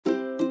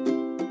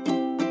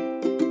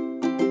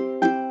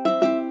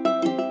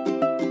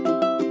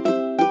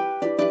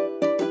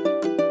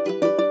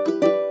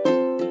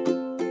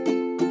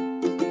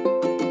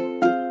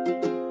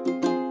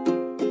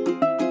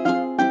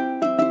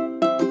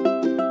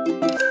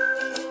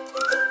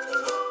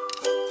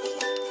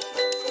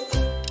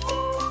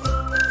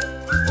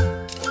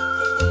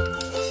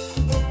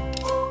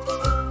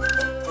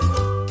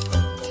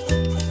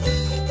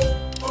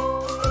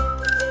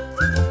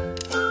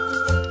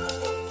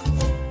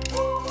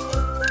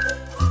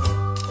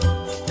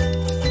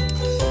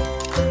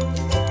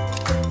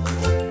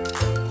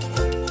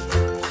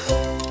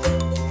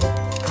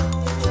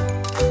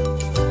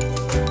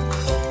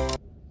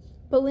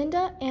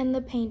Belinda and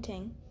the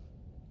painting.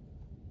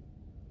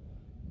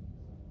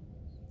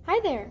 Hi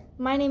there,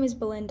 my name is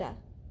Belinda.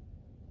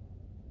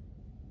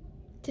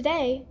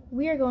 Today,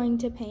 we are going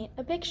to paint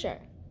a picture.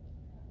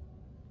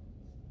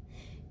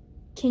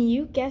 Can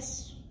you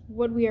guess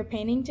what we are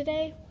painting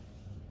today?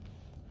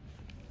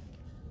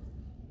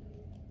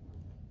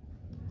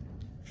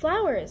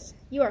 Flowers,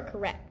 you are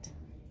correct.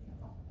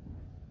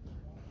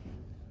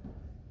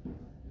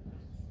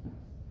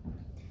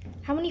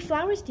 How many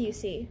flowers do you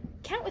see?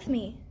 Count with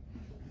me.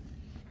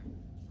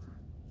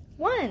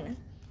 1,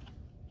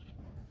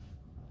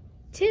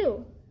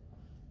 2,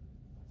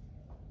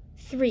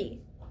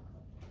 3.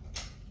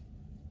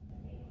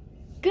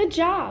 Good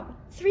job!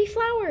 3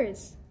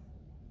 flowers!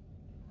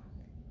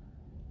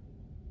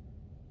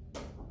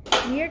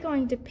 We are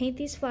going to paint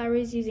these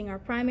flowers using our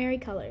primary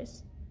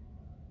colors.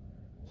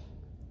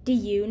 Do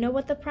you know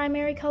what the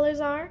primary colors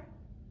are?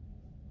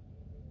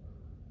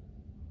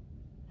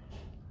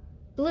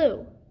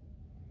 Blue,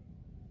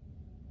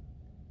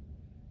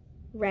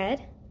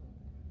 red,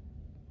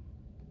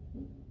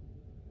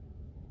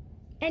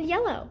 and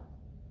yellow.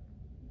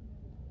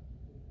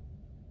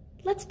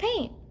 Let's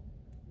paint.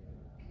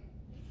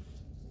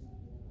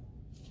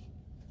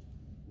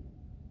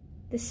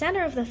 The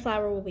center of the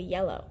flower will be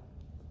yellow.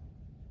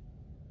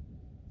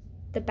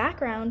 The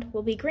background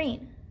will be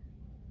green.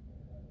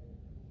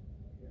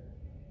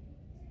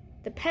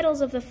 The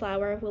petals of the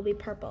flower will be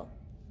purple.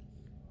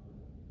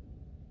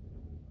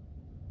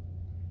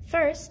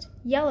 First,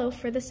 yellow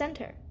for the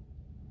center.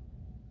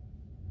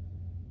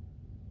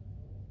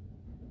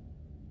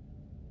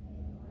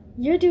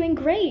 You're doing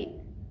great!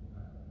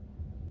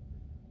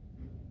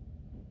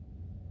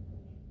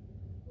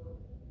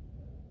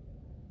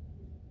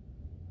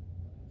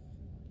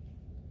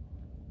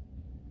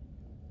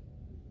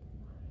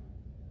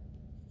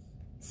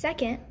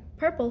 Second,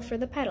 purple for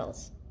the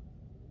petals.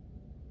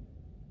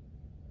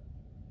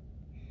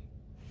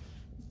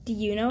 Do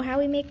you know how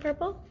we make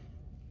purple?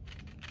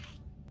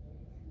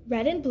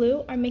 Red and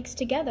blue are mixed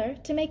together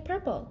to make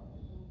purple.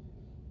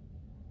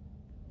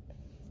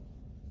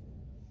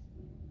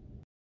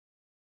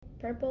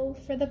 Purple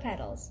for the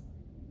petals.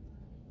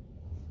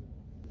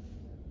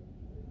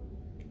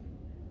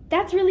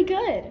 That's really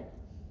good!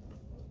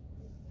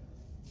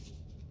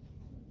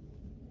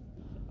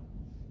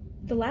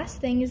 The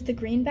last thing is the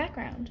green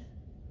background.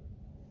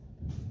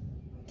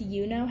 Do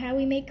you know how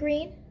we make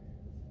green?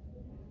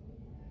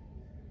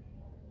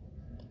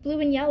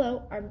 Blue and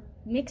yellow are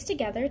mixed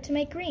together to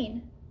make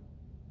green.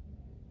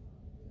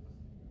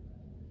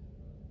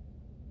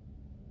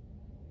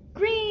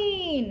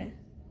 Green!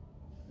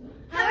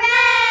 Hooray!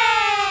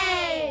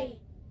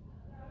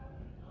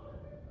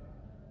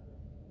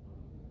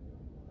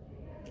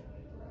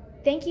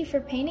 Thank you for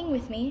painting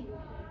with me.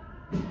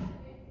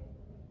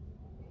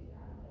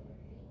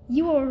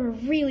 You are a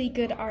really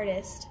good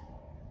artist.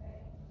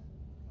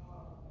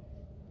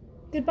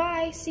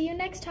 Goodbye, see you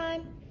next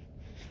time.